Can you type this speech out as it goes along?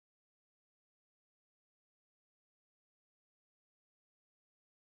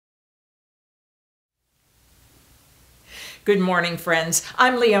Good morning, friends.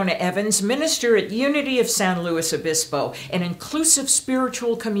 I'm Leona Evans, minister at Unity of San Luis Obispo, an inclusive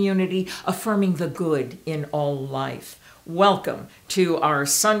spiritual community affirming the good in all life. Welcome to our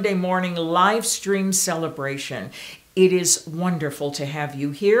Sunday morning live stream celebration. It is wonderful to have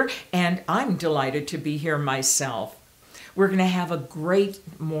you here, and I'm delighted to be here myself. We're going to have a great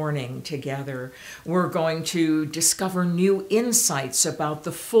morning together. We're going to discover new insights about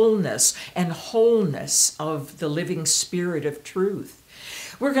the fullness and wholeness of the living Spirit of truth.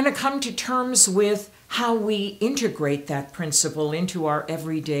 We're going to come to terms with how we integrate that principle into our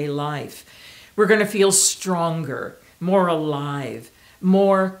everyday life. We're going to feel stronger, more alive,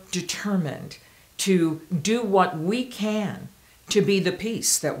 more determined to do what we can to be the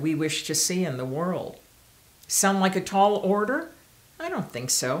peace that we wish to see in the world. Sound like a tall order? I don't think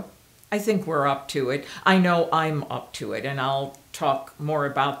so. I think we're up to it. I know I'm up to it, and I'll talk more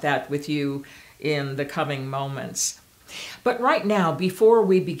about that with you in the coming moments. But right now, before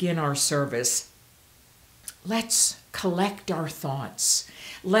we begin our service, let's collect our thoughts.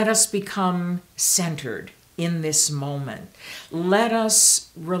 Let us become centered in this moment. Let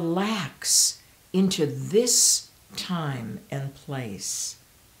us relax into this time and place.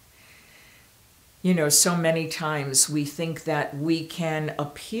 You know, so many times we think that we can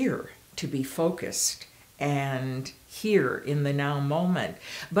appear to be focused and here in the now moment.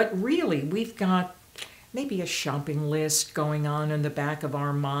 But really, we've got maybe a shopping list going on in the back of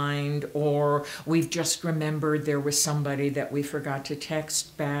our mind, or we've just remembered there was somebody that we forgot to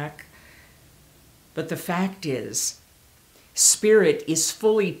text back. But the fact is, Spirit is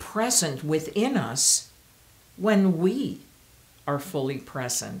fully present within us when we are fully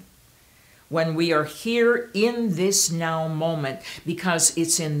present. When we are here in this now moment, because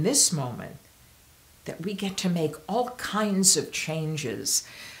it's in this moment that we get to make all kinds of changes,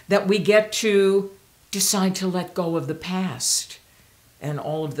 that we get to decide to let go of the past and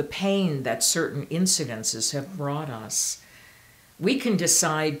all of the pain that certain incidences have brought us. We can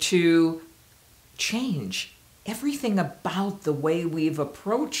decide to change everything about the way we've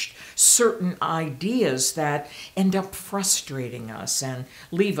approached certain ideas that end up frustrating us and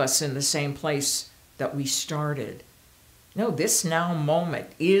leave us in the same place that we started. No, this now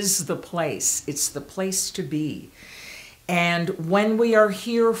moment is the place. It's the place to be. And when we are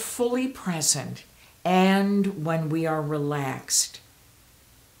here fully present and when we are relaxed,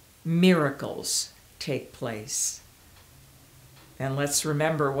 miracles take place. And let's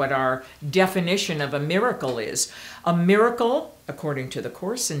remember what our definition of a miracle is. A miracle, according to the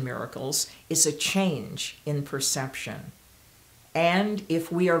Course in Miracles, is a change in perception. And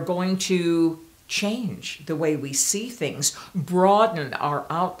if we are going to change the way we see things, broaden our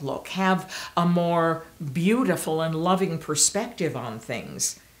outlook, have a more beautiful and loving perspective on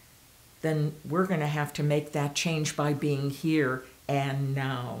things, then we're going to have to make that change by being here and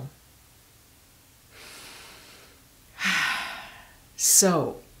now.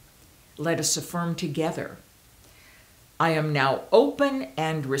 So, let us affirm together, I am now open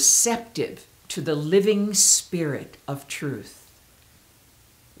and receptive to the living Spirit of truth.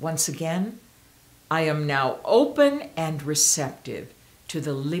 Once again, I am now open and receptive to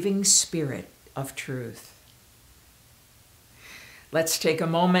the living Spirit of truth. Let's take a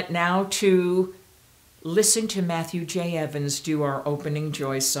moment now to listen to Matthew J. Evans do our opening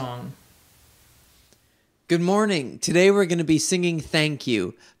joy song. Good morning. Today we're going to be singing Thank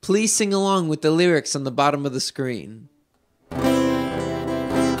You. Please sing along with the lyrics on the bottom of the screen.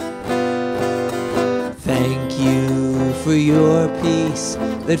 Thank you for your peace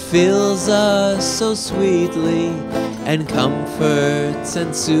that fills us so sweetly and comforts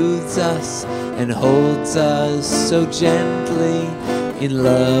and soothes us and holds us so gently in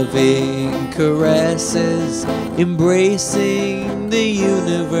loving caresses, embracing the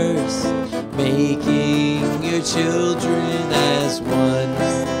universe, making your children as one.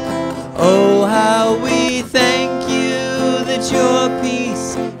 Oh, how we thank you that your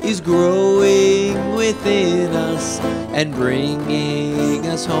peace is growing within us and bringing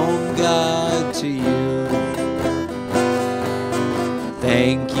us home, God, to you.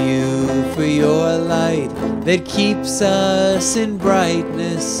 Thank you for your light that keeps us in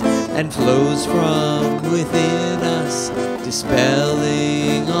brightness and flows from within us,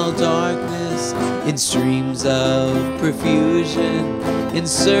 dispelling all darkness in streams of profusion,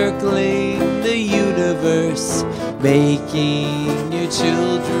 encircling the universe, making your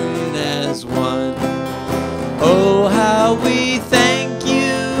children as one. Oh, how we thank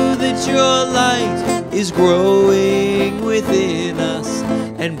you that your light is growing within us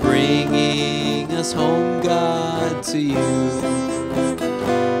and bringing us home, God, to you.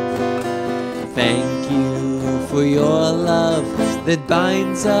 Thank you for your love that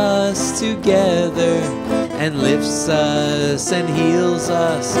binds us together and lifts us and heals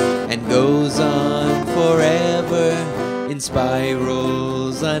us and goes on forever in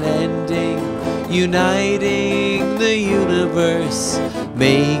spirals unending, uniting the universe,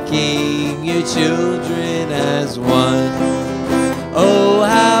 making your children as one. Oh,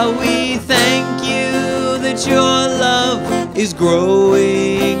 how we thank you that your love is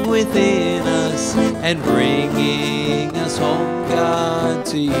growing within us and bringing us home, God,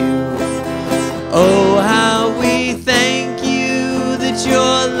 to you. Oh, how we thank you that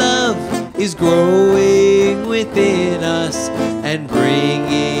your love is growing within us and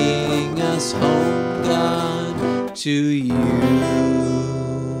bringing us home, God, to you.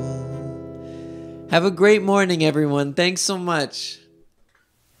 Have a great morning, everyone. Thanks so much.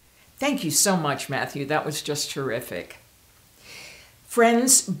 Thank you so much, Matthew. That was just terrific.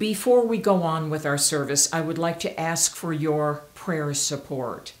 Friends, before we go on with our service, I would like to ask for your prayer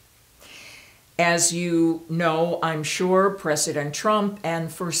support. As you know, I'm sure President Trump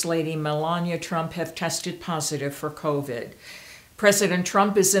and First Lady Melania Trump have tested positive for COVID. President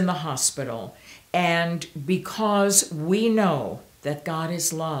Trump is in the hospital, and because we know that God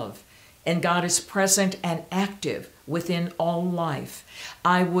is love and God is present and active within all life,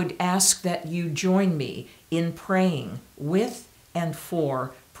 I would ask that you join me in praying with and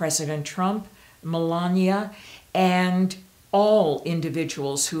for President Trump, Melania, and all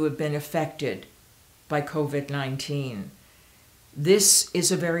individuals who have been affected by COVID-19. This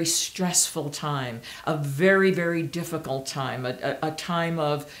is a very stressful time, a very, very difficult time, a time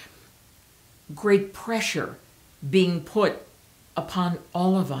of great pressure being put upon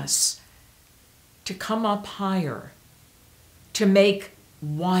all of us to come up higher, to make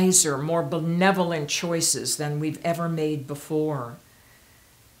wiser, more benevolent choices than we've ever made before.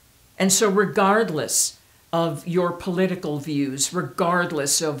 And so regardless of your political views,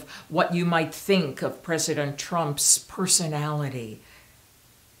 regardless of what you might think of President Trump's personality,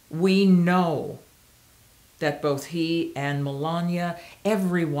 we know that both he and Melania,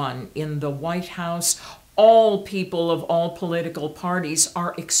 everyone in the White House, all people of all political parties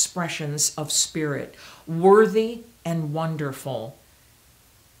are expressions of spirit, worthy and wonderful.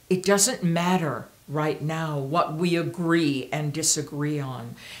 It doesn't matter right now what we agree and disagree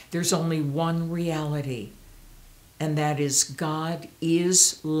on. There's only one reality, and that is God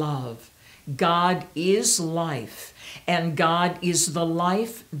is love. God is life, and God is the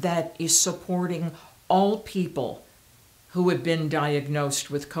life that is supporting all people who have been diagnosed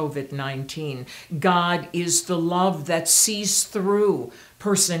with COVID-19. God is the love that sees through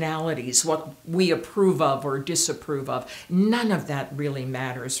personalities, what we approve of or disapprove of. None of that really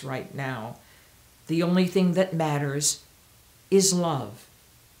matters right now. The only thing that matters is love,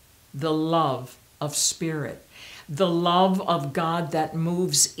 the love of spirit, the love of God that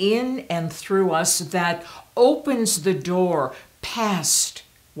moves in and through us, that opens the door past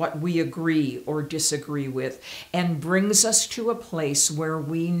what we agree or disagree with, and brings us to a place where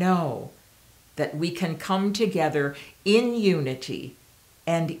we know that we can come together in unity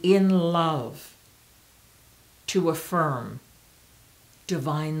and in love to affirm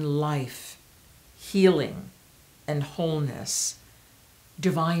divine life, healing, and wholeness,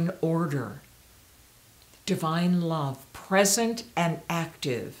 divine order, divine love, present and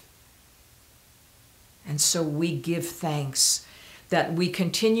active. And so we give thanks that we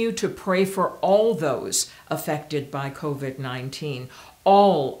continue to pray for all those affected by COVID-19,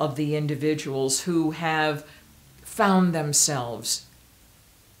 all of the individuals who have found themselves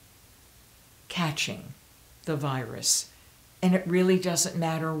catching the virus. And it really doesn't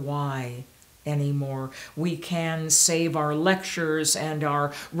matter why anymore. We can save our lectures and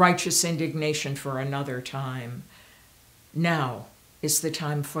our righteous indignation for another time. Now is the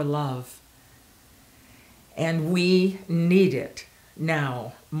time for love. And we need it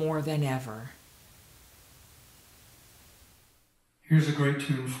now more than ever. Here's a great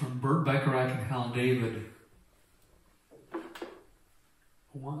tune from Burt Bacharach and Hal David.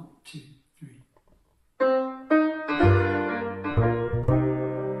 1, 2, 3.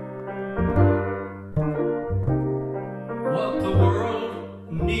 What the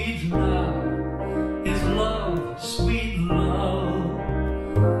world needs now is love, sweet love.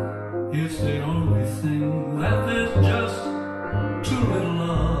 It's the only thing that there's just too little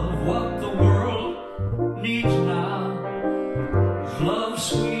love. What the world needs now is love,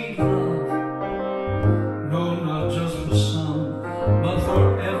 sweet love. No, not just for some, but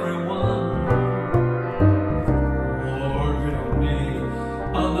for everyone. Lord, we don't need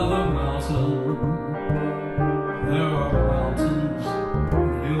another mountain. There are mountains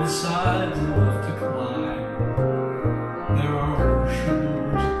and hillsides enough to climb.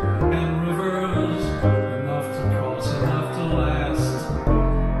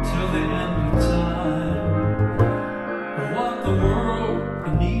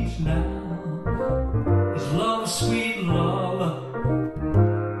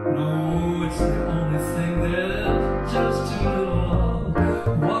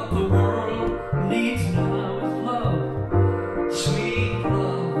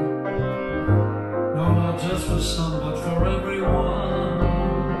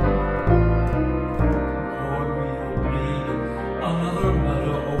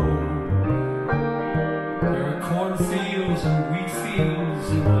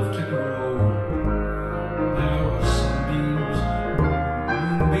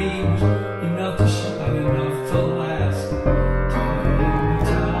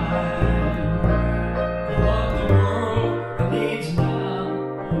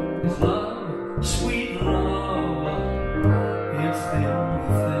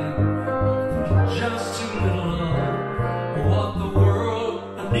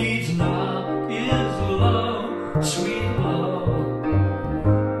 needs now is love, sweet love.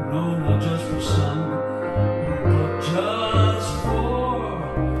 No, not just for some, but just for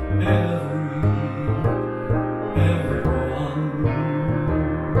everyone.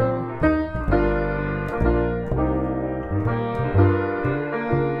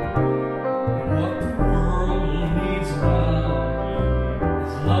 What the world needs now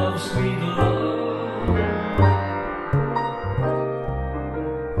is love, sweet love.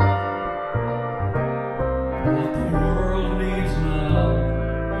 What the world needs now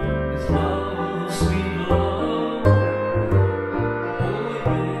is love, sweet love. Oh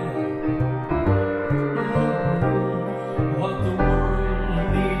yeah. What the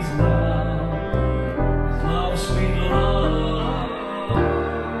world needs now is love, sweet love.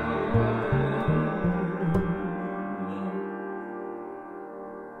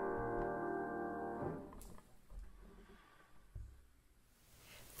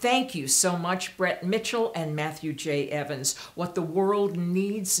 Thank you so much, Brett Mitchell and Matthew J. Evans. What the world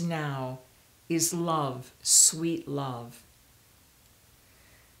needs now is love, sweet love.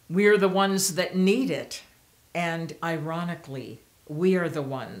 We're the ones that need it, and ironically, we are the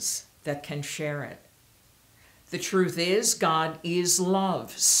ones that can share it. The truth is, God is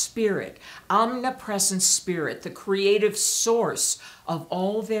love, spirit, omnipresent spirit, the creative source of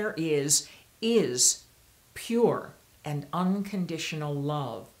all there is pure and unconditional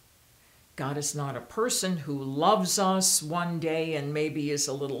love. God is not a person who loves us one day and maybe is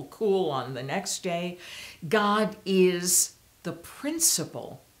a little cool on the next day. God is the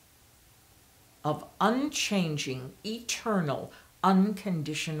principle of unchanging, eternal,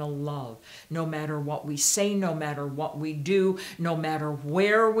 unconditional love. No matter what we say, no matter what we do, no matter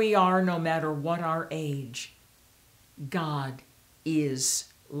where we are, no matter what our age, God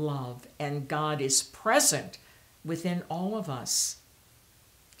is love, and God is present within all of us.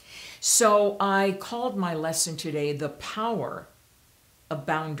 So I called my lesson today, The Power of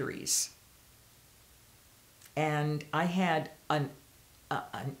Boundaries. And I had an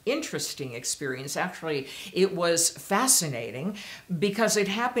interesting experience. Actually, it was fascinating because it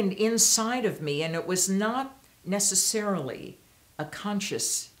happened inside of me, and it was not necessarily a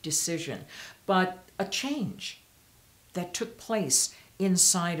conscious decision, but a change that took place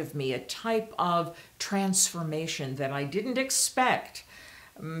inside of me, a type of transformation that I didn't expect,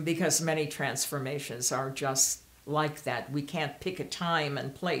 because many transformations are just like that. We can't pick a time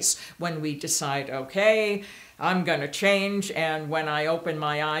and place when we decide, okay, I'm going to change, and when I open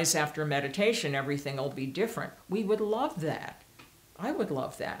my eyes after meditation, everything will be different. We would love that. I would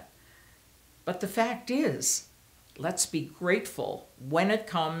love that. But the fact is, let's be grateful when it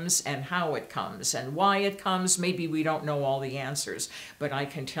comes and how it comes and why it comes. Maybe we don't know all the answers, but I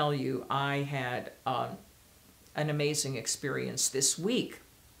can tell you I had an amazing experience this week.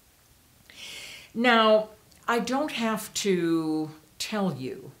 Now, I don't have to tell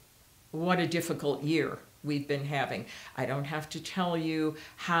you what a difficult year we've been having. I don't have to tell you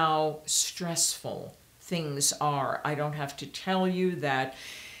how stressful things are. I don't have to tell you that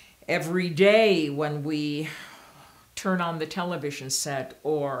every day when we turn on the television set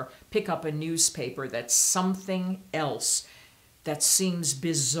or pick up a newspaper, that something else that seems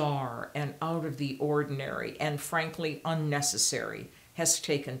bizarre and out of the ordinary and frankly unnecessary has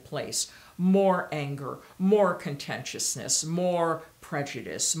taken place. More anger, more contentiousness, more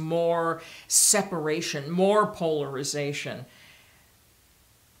prejudice, more separation, more polarization,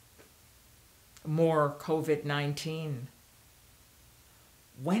 more COVID-19.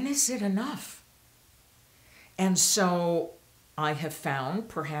 When is it enough? And so I have found,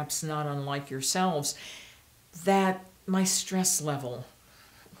 perhaps not unlike yourselves, that my stress level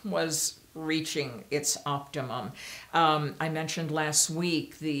was reaching its optimum. I mentioned last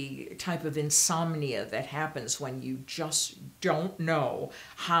week the type of insomnia that happens when you just don't know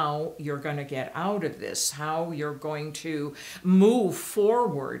how you're going to get out of this, how you're going to move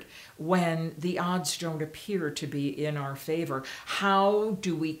forward when the odds don't appear to be in our favor. How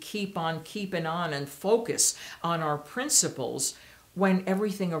do we keep on keeping on and focus on our principles when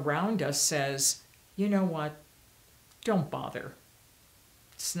everything around us says, you know what, don't bother.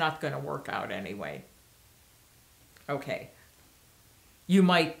 It's not going to work out anyway. Okay. You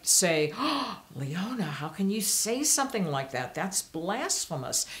might say, oh, Leona, how can you say something like that? That's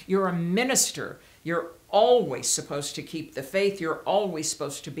blasphemous. You're a minister. You're always supposed to keep the faith. You're always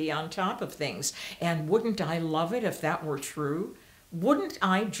supposed to be on top of things. And wouldn't I love it if that were true? Wouldn't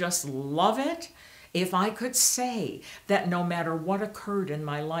I just love it if I could say that no matter what occurred in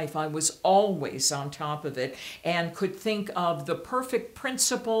my life, I was always on top of it and could think of the perfect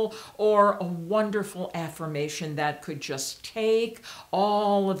principle or a wonderful affirmation that could just take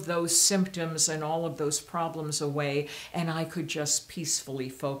all of those symptoms and all of those problems away, and I could just peacefully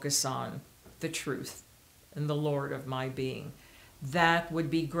focus on the truth and the Lord of my being, that would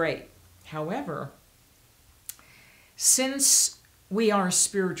be great. However, since we are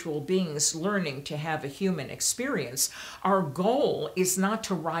spiritual beings learning to have a human experience, our goal is not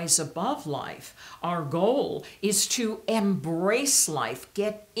to rise above life. Our goal is to embrace life,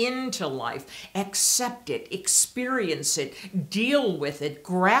 get into life, accept it, experience it, deal with it,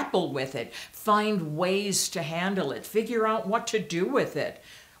 grapple with it, find ways to handle it, figure out what to do with it,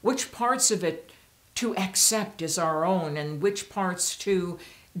 which parts of it to accept as our own and which parts to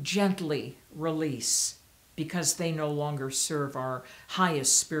gently release, because they no longer serve our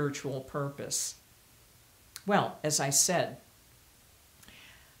highest spiritual purpose. Well, as I said,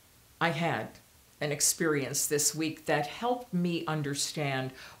 I had an experience this week that helped me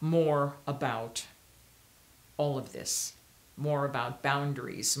understand more about all of this, more about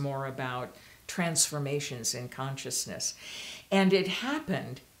boundaries, more about transformations in consciousness. And it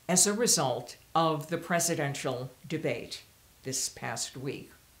happened as a result of the presidential debate this past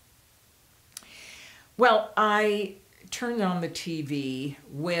week. Well, I turned on the TV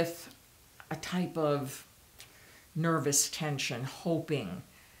with a type of nervous tension, hoping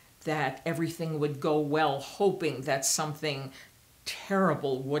that everything would go well, hoping that something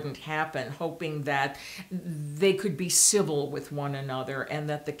terrible wouldn't happen, hoping that they could be civil with one another and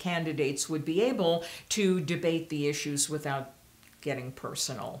that the candidates would be able to debate the issues without getting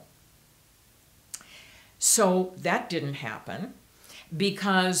personal. So that didn't happen,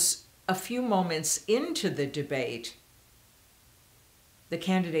 because a few moments into the debate, the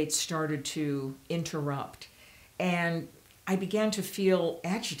candidates started to interrupt. And I began to feel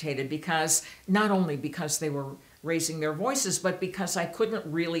agitated, because not only because they were raising their voices, but because I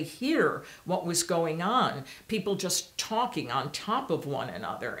couldn't really hear what was going on. People just talking on top of one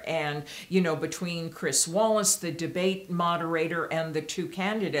another. And, between Chris Wallace, the debate moderator, and the two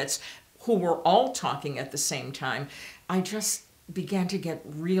candidates, who were all talking at the same time, I just began to get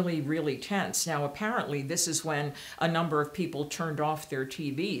really, really tense. Now, apparently, this is when a number of people turned off their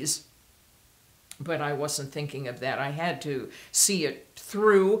TVs, but I wasn't thinking of that. I had to see it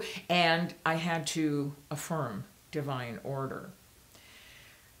through, and I had to affirm divine order.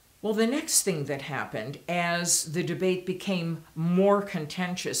 Well, the next thing that happened, as the debate became more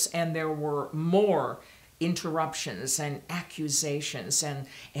contentious and there were more interruptions and accusations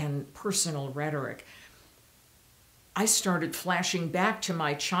and personal rhetoric, I started flashing back to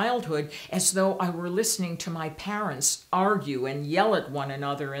my childhood as though I were listening to my parents argue and yell at one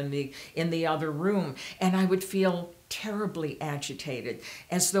another in the other room, and I would feel terribly agitated,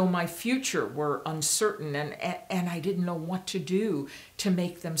 as though my future were uncertain and I didn't know what to do to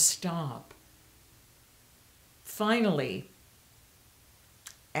make them stop. Finally,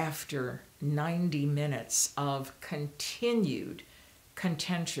 after 90 minutes of continued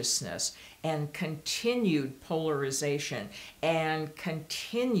contentiousness and continued polarization and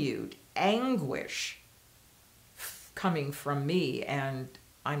continued anguish coming from me, and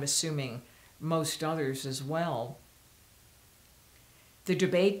I'm assuming most others as well, the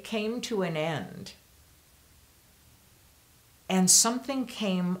debate came to an end, and something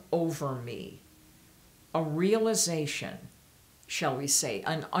came over me, a realization, shall we say,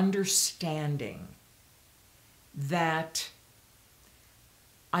 an understanding that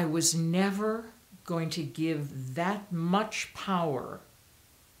I was never going to give that much power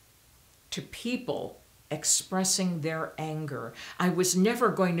to people expressing their anger. I was never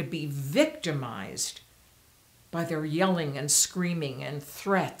going to be victimized by their yelling and screaming and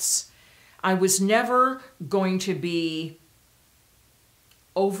threats. I was never going to be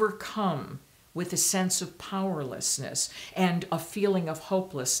overcome with a sense of powerlessness and a feeling of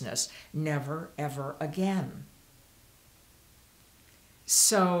hopelessness. Never, ever again.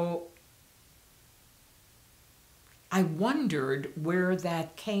 So I wondered where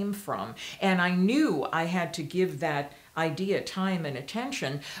that came from, and I knew I had to give that idea time and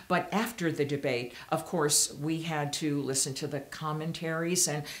attention. But after the debate, of course, we had to listen to the commentaries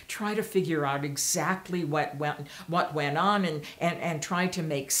and try to figure out exactly what went on, and try to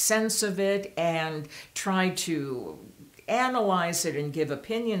make sense of it and try to analyze it and give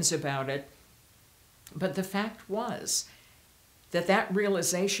opinions about it. But the fact was that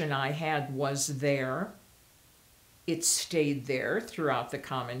realization I had was there. It stayed there throughout the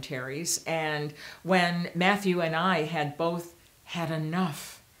commentaries. And when Matthew and I had both had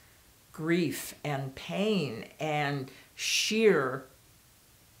enough grief and pain and sheer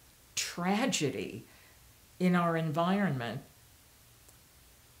tragedy in our environment,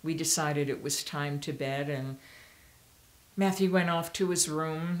 we decided it was time to bed, and Matthew went off to his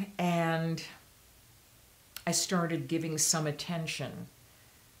room, and I started giving some attention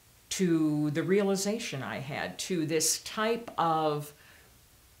to the realization I had, to this type of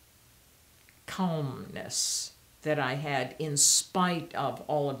calmness that I had in spite of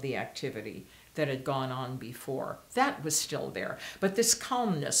all of the activity that had gone on before. That was still there. But this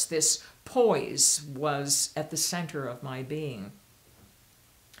calmness, this poise was at the center of my being.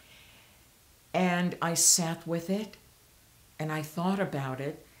 And I sat with it, and I thought about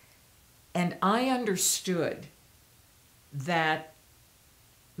it, and I understood that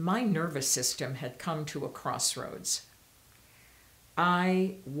my nervous system had come to a crossroads.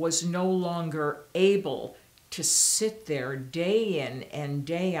 I was no longer able to sit there day in and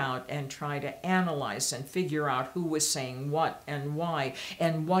day out and try to analyze and figure out who was saying what and why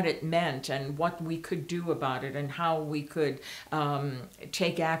and what it meant and what we could do about it and how we could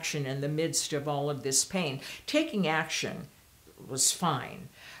take action in the midst of all of this pain. Taking action was fine,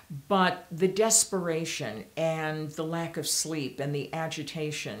 but the desperation and the lack of sleep and the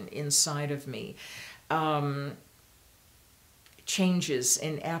agitation inside of me, changes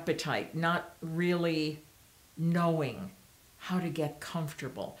in appetite, not really knowing how to get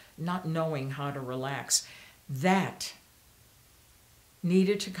comfortable, not knowing how to relax, that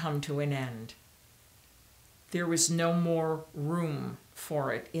needed to come to an end. There was no more room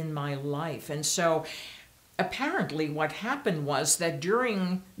for it in my life. And so apparently what happened was that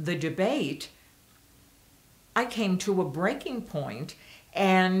during the debate, I came to a breaking point,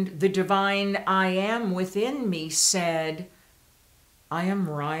 and the divine I am within me said, I am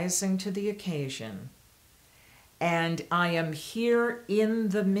rising to the occasion, and I am here in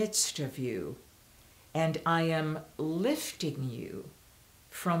the midst of you, and I am lifting you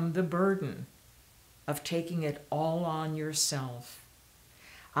from the burden of taking it all on yourself.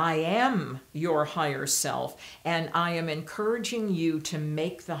 I am your higher self, and I am encouraging you to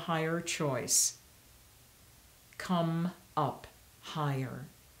make the higher choice. Come up higher.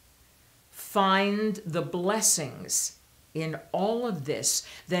 Find the blessings in all of this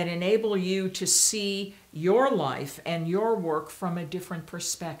that enable you to see your life and your work from a different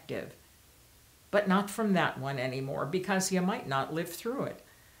perspective, but not from that one anymore, because you might not live through it.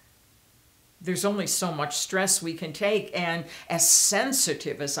 There's only so much stress we can take, and as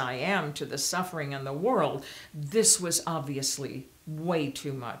sensitive as I am to the suffering in the world, this was obviously way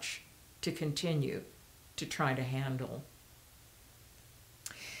too much to continue to try to handle.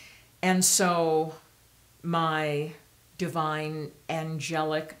 And so my divine,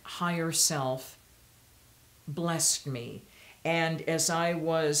 angelic, higher self blessed me. And as I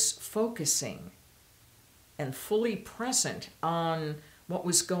was focusing and fully present on what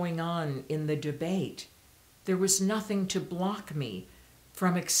was going on in the debate, there was nothing to block me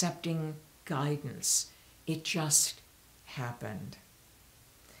from accepting guidance. It just happened.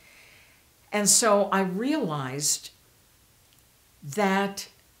 And so I realized that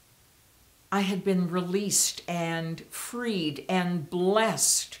I had been released and freed and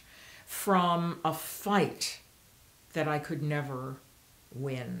blessed from a fight that I could never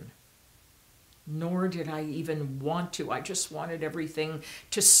win. Nor did I even want to. I just wanted everything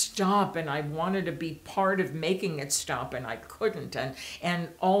to stop, and I wanted to be part of making it stop, and I couldn't. And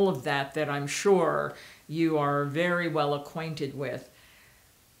all of that I'm sure you are very well acquainted with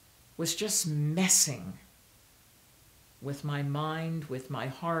was just messing with my mind, with my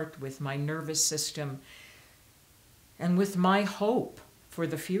heart, with my nervous system, and with my hope for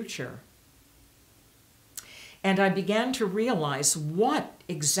the future. And I began to realize what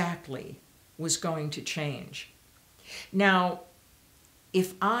exactly was going to change. Now,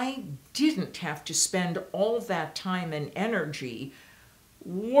 if I didn't have to spend all that time and energy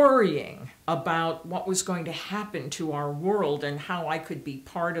worrying about what was going to happen to our world and how I could be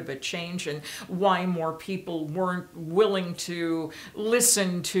part of a change and why more people weren't willing to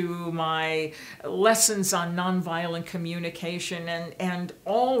listen to my lessons on nonviolent communication and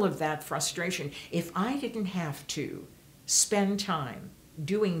all of that frustration, if I didn't have to spend time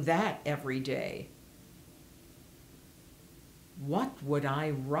doing that every day, what would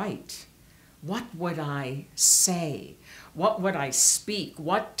I write? What would I say? What would I speak?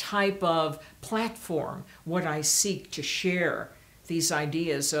 What type of platform would I seek to share these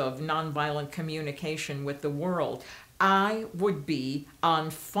ideas of nonviolent communication with the world? I would be on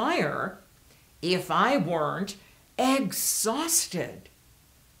fire if I weren't exhausted.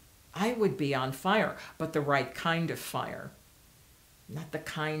 I would be on fire, but the right kind of fire. not the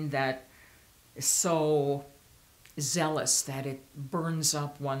kind that is so zealous that it burns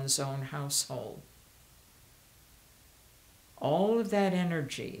up one's own household. All of that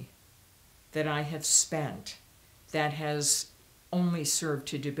energy that I have spent that has only served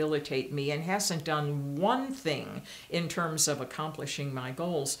to debilitate me and hasn't done one thing in terms of accomplishing my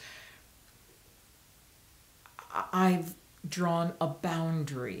goals, I've drawn a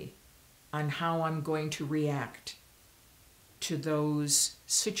boundary on how I'm going to react to those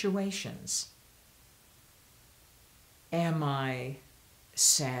situations. Am I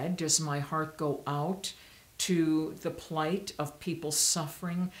sad? Does my heart go out to the plight of people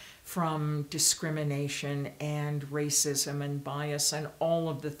suffering from discrimination and racism and bias and all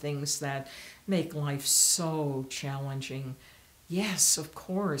of the things that make life so challenging? Yes, of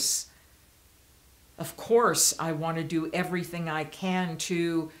course. Of course, I want to do everything I can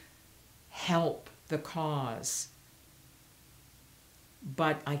to help the cause.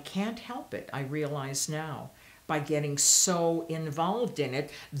 But I can't help it, I realize now, by getting so involved in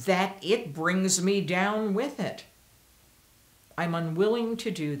it that it brings me down with it. I'm unwilling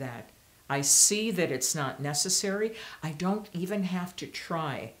to do that. I see that it's not necessary. I don't even have to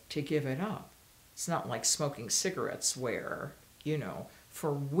try to give it up. It's not like smoking cigarettes where,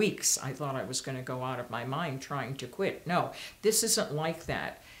 for weeks I thought I was going to go out of my mind trying to quit. No, this isn't like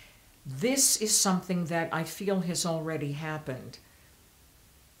that. This is something that I feel has already happened.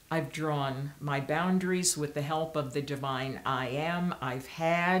 I've drawn my boundaries with the help of the divine I Am. I've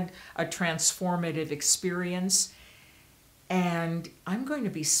had a transformative experience, and I'm going to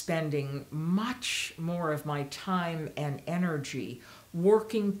be spending much more of my time and energy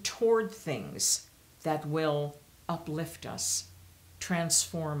working toward things that will uplift us,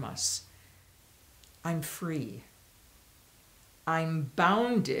 transform us. I'm free. I'm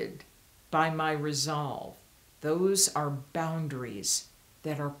bounded by my resolve. Those are boundaries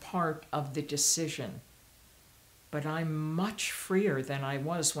that are part of the decision. But I'm much freer than I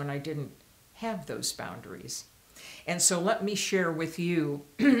was when I didn't have those boundaries. And so let me share with you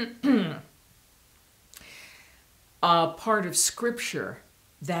a part of Scripture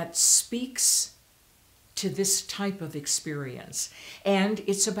that speaks to this type of experience. And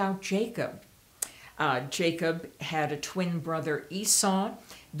it's about Jacob. Jacob had a twin brother, Esau.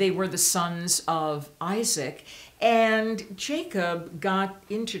 They were the sons of Isaac. And Jacob got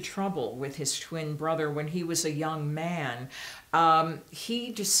into trouble with his twin brother when he was a young man.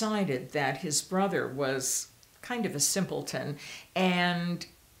 He decided that his brother was kind of a simpleton and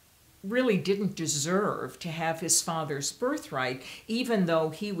really didn't deserve to have his father's birthright, even though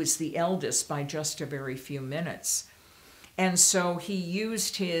he was the eldest by just a very few minutes. And so he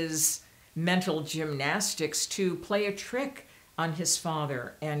used his mental gymnastics to play a trick on his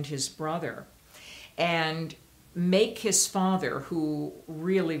father and his brother and make his father, who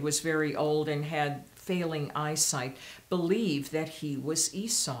really was very old and had failing eyesight, believe that he was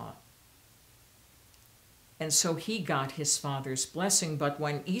Esau. And so he got his father's blessing. But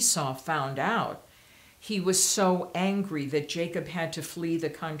when Esau found out, he was so angry that Jacob had to flee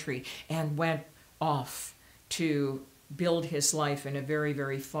the country and went off to build his life in a very,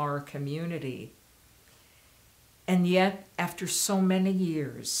 very far community. And yet, after so many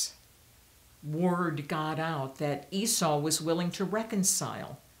years, word got out that Esau was willing to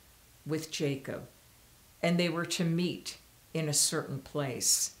reconcile with Jacob, and they were to meet in a certain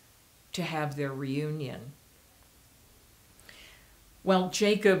place to have their reunion. Well,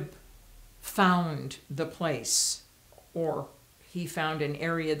 Jacob found the place, or he found an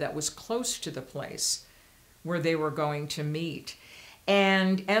area that was close to the place where they were going to meet.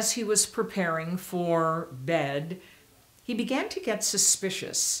 And as he was preparing for bed, he began to get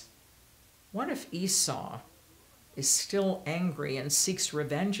suspicious. What if Esau is still angry and seeks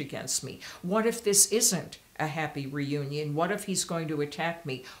revenge against me? What if this isn't a happy reunion? What if he's going to attack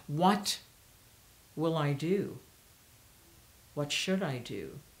me? What will I do? What should I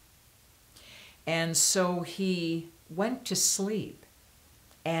do? And so he went to sleep.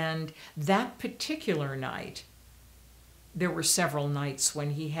 And that particular night, there were several nights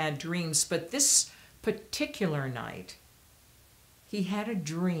when he had dreams, but this particular night, he had a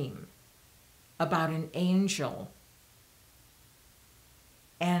dream about an angel.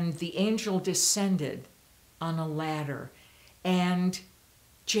 And the angel descended on a ladder, and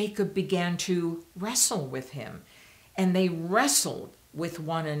Jacob began to wrestle with him. And they wrestled with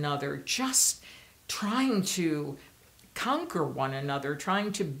one another, just trying to conquer one another,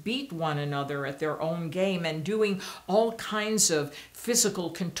 trying to beat one another at their own game, and doing all kinds of physical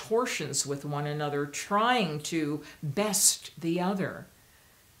contortions with one another, trying to best the other.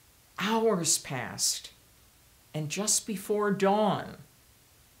 Hours passed, And just before dawn,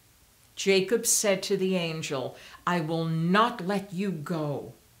 Jacob said to the angel, I will not let you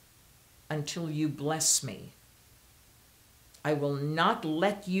go until you bless me. I will not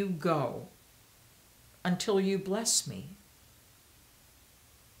let you go until you bless me.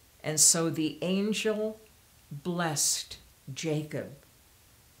 And so the angel blessed Jacob.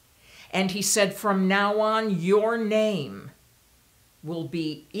 And he said, from now on, your name will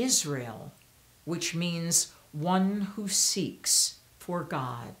be Israel, which means one who seeks for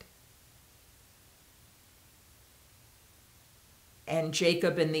God. And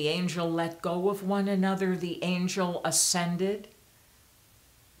Jacob and the angel let go of one another. The angel ascended,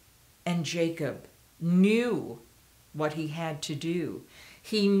 and Jacob knew what he had to do.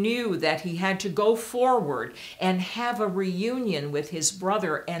 He knew that he had to go forward and have a reunion with his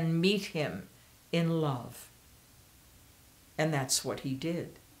brother and meet him in love. And that's what he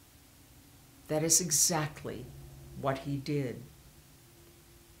did. That is exactly what he did.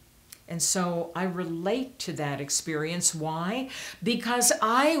 And so I relate to that experience. Why? Because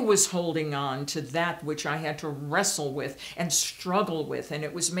I was holding on to that which I had to wrestle with and struggle with, and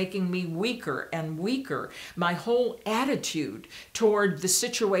it was making me weaker and weaker. My whole attitude toward the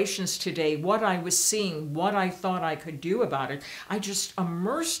situations today, what I was seeing, what I thought I could do about it, I just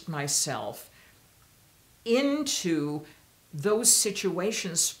immersed myself into those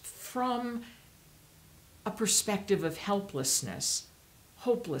situations from a perspective of helplessness,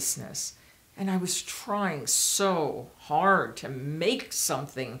 hopelessness. And I was trying so hard to make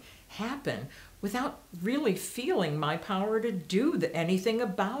something happen without really feeling my power to do anything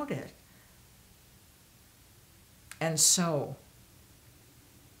about it. And so,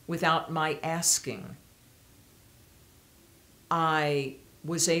 without my asking, I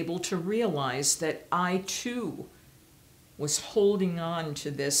was able to realize that I too was holding on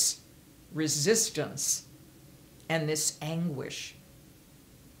to this resistance and this anguish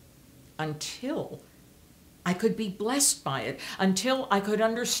until I could be blessed by it, until I could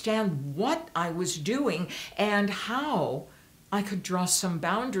understand what I was doing and how I could draw some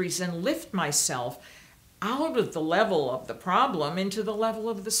boundaries and lift myself out of the level of the problem into the level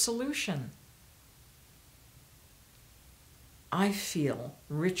of the solution. I feel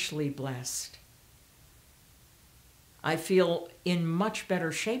richly blessed. I feel in much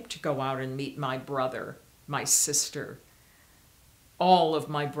better shape to go out and meet my brother, my sister, all of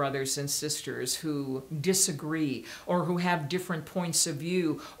my brothers and sisters who disagree or who have different points of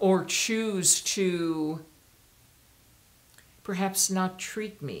view or choose to perhaps not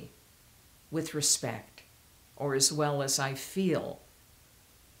treat me with respect or as well as I feel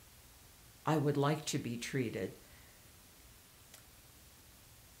I would like to be treated.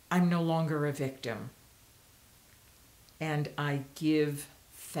 I'm no longer a victim, and I give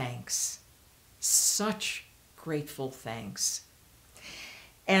thanks, such grateful thanks.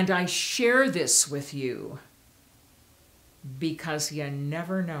 And I share this with you because you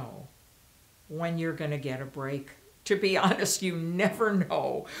never know when you're going to get a break. To be honest, you never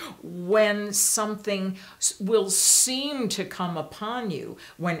know when something will seem to come upon you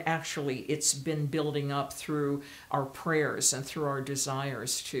when actually it's been building up through our prayers and through our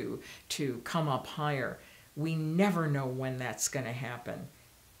desires to come up higher. We never know when that's going to happen.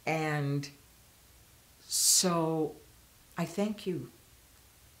 And so I thank you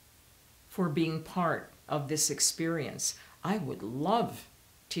for being part of this experience. I would love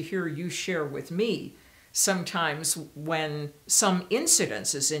to hear you share with me sometimes when some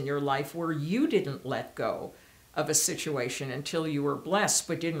incidences in your life where you didn't let go of a situation until you were blessed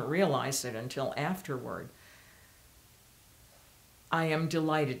but didn't realize it until afterward. I am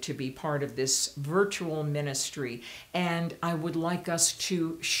delighted to be part of this virtual ministry, and I would like us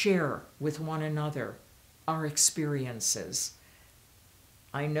to share with one another our experiences.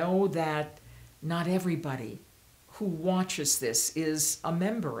 I know that not everybody who watches this is a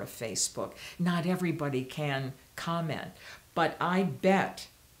member of Facebook. Not everybody can comment, but I bet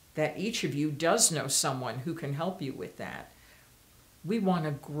that each of you does know someone who can help you with that. We want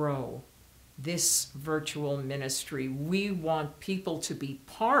to grow this virtual ministry. We want people to be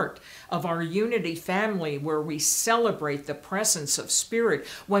part of our unity family where we celebrate the presence of Spirit,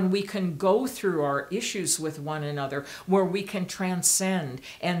 when we can go through our issues with one another, where we can transcend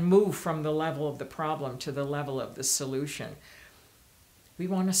and move from the level of the problem to the level of the solution. We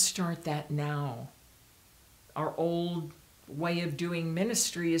want to start that now. Our old way of doing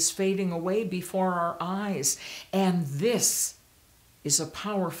ministry is fading away before our eyes, and this is a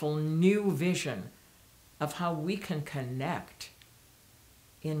powerful new vision of how we can connect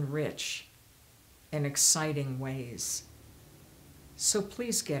in rich and exciting ways. So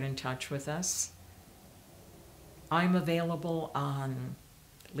please get in touch with us. I'm available on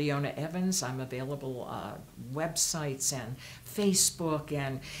Leona Evans. I'm available websites and Facebook,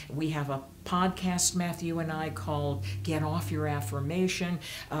 and we have a podcast, Matthew and I, called Get Off Your Affirmation.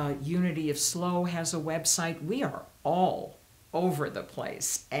 Unity of Slow has a website. We are all over the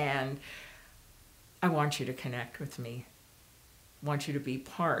place, and I want you to connect with me. I want you to be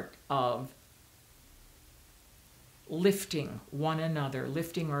part of lifting one another,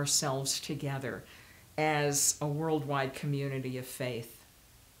 lifting ourselves together as a worldwide community of faith.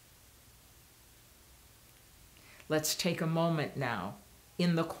 Let's take a moment now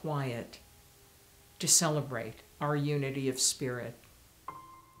in the quiet to celebrate our unity of spirit.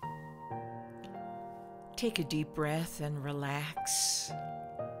 Take a deep breath and relax.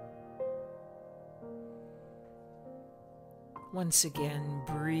 Once again,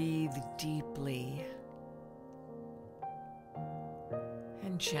 breathe deeply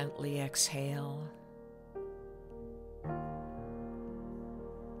and gently exhale.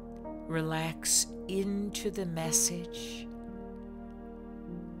 Relax into the message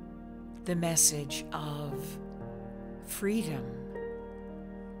of freedom,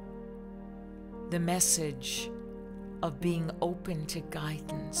 the message of being open to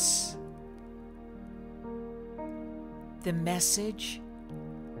guidance, the message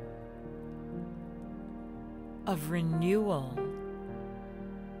of renewal,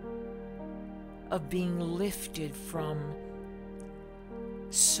 of being lifted from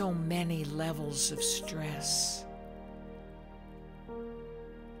so many levels of stress,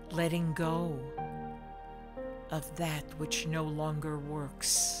 letting go of that which no longer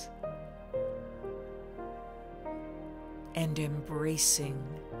works, and embracing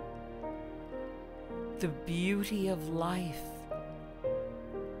the beauty of life,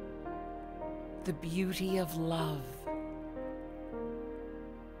 the beauty of love,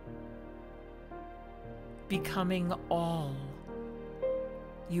 becoming all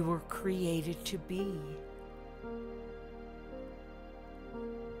you were created to be.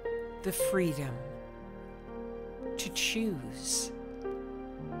 The freedom to choose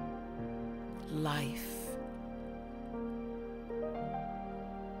life.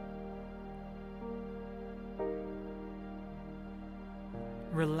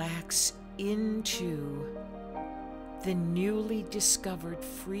 Relax into the newly discovered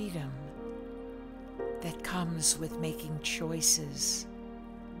freedom that comes with making choices,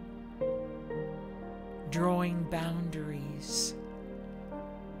 drawing boundaries,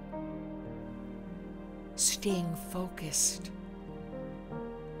 staying focused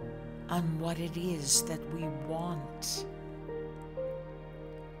on what it is that we want,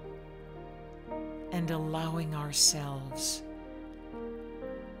 and allowing ourselves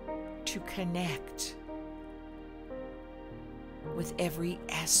to connect with every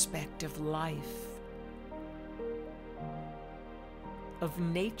aspect of life, of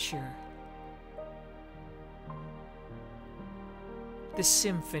nature, the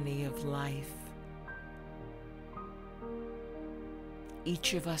symphony of life.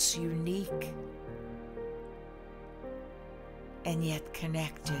 Each of us unique and yet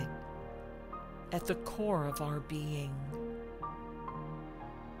connected at the core of our being.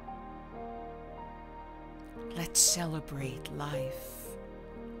 Let's celebrate life.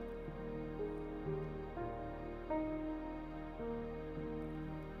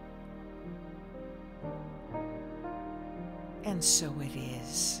 And so it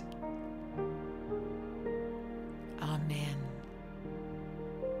is. Amen.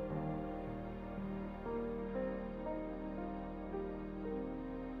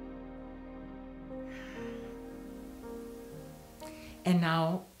 And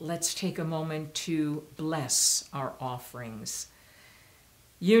now let's take a moment to bless our offerings.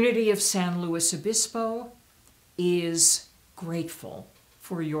 Unity of San Luis Obispo is grateful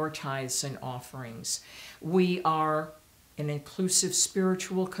for your tithes and offerings. We are an inclusive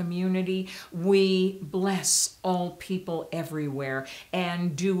spiritual community. We bless all people everywhere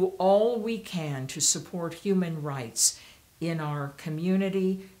and do all we can to support human rights in our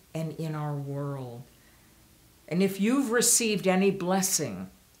community and in our world. And if you've received any blessing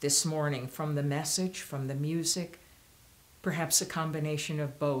this morning from the message, from the music, perhaps a combination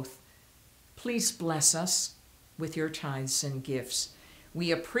of both, please bless us with your tithes and gifts.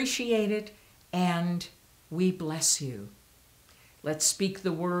 We appreciate it and we bless you. Let's speak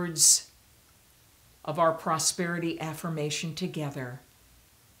the words of our prosperity affirmation together.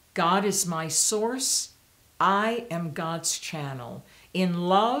 God is my source. I am God's channel. In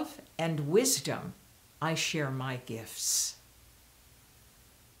love and wisdom, I share my gifts.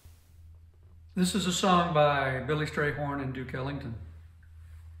 This is a song by Billy Strayhorn and Duke Ellington.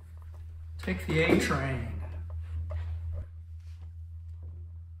 Take the A train.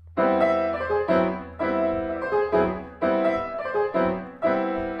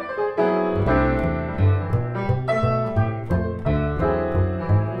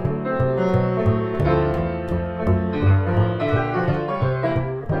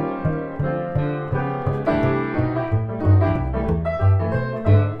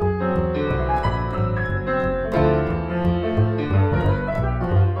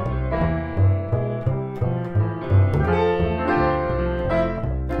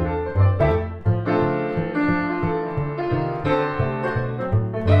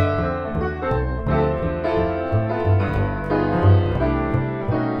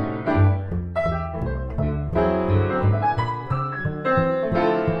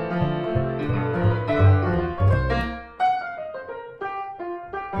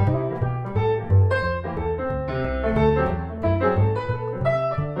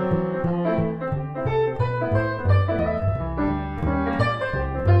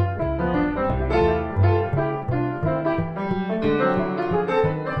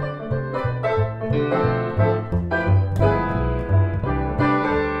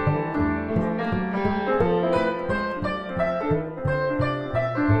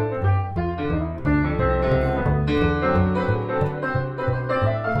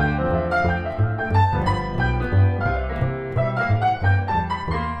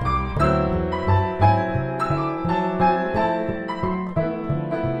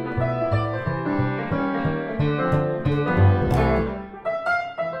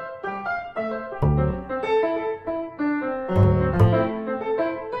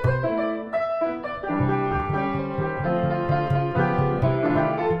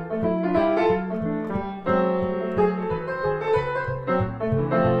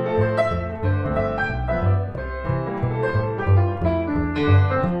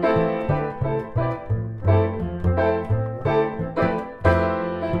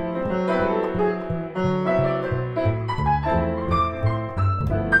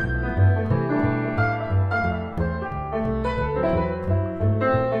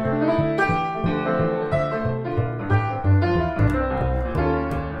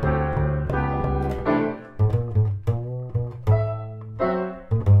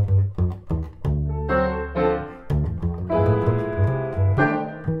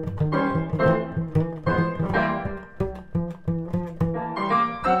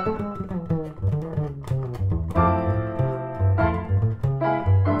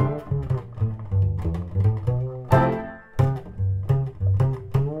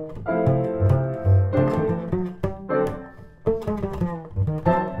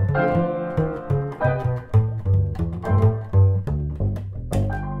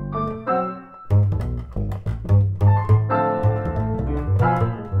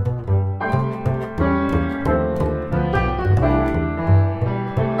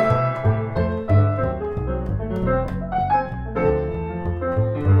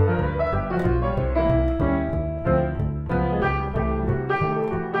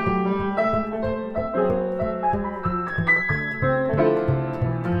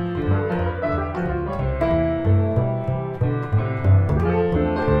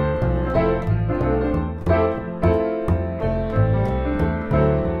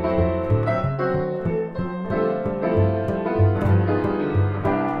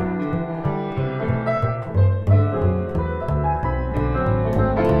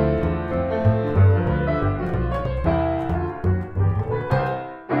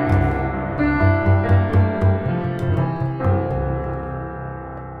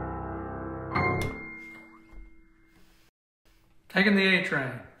 Taking the A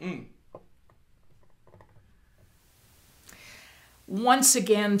train. Once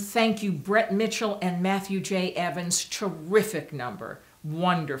again, thank you, Brett Mitchell and Matthew J. Evans. Terrific number.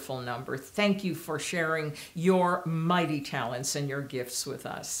 Wonderful number. Thank you for sharing your mighty talents and your gifts with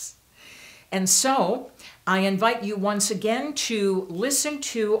us. And so I invite you once again to listen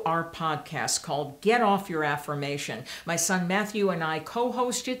to our podcast called Get Off Your Affirmation. My son Matthew and I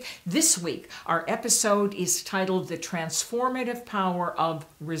co-hosted. This week, our episode is titled The Transformative Power of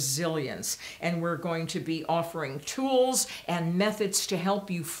Resilience. And we're going to be offering tools and methods to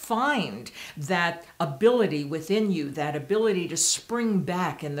help you find that ability within you, that ability to spring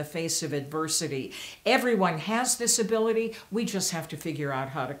back in the face of adversity. Everyone has this ability. We just have to figure out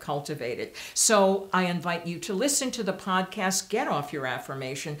how to cultivate it. So I invite you to listen to the podcast, Get Off Your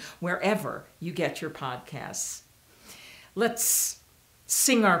Affirmation, wherever you get your podcasts. Let's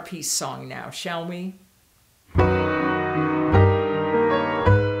sing our peace song now, shall we?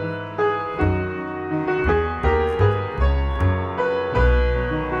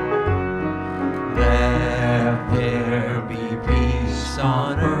 Let there be peace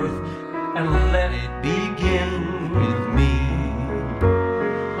on earth, and let it begin with me.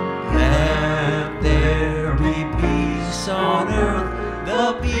 Let there be peace on earth,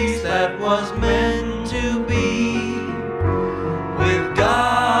 the peace that was meant to be. With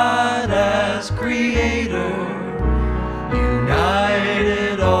God as creator,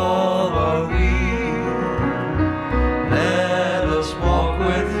 united all are we. Let us walk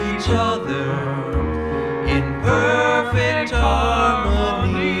with each other in perfect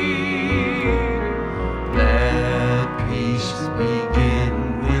harmony. Let peace begin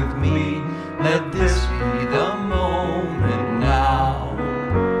with me. Let this be the moment now.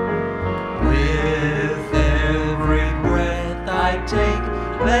 With every breath I take,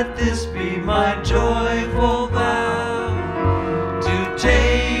 let this be my joyful vow. To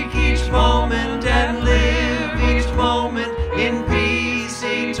take each moment and live each moment in peace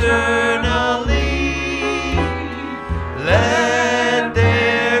eternally. Let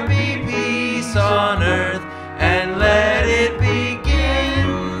there be peace on earth, and let it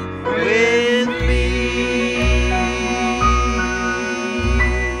begin with me.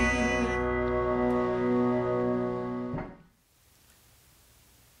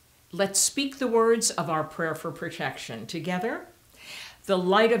 Let's speak the words of our prayer for protection together. The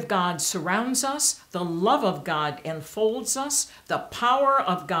light of God surrounds us, the love of God enfolds us, the power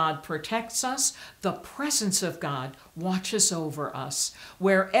of God protects us, the presence of God watches over us.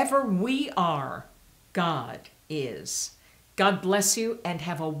 Wherever we are, God is. God bless you and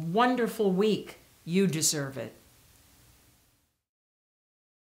have a wonderful week. You deserve it.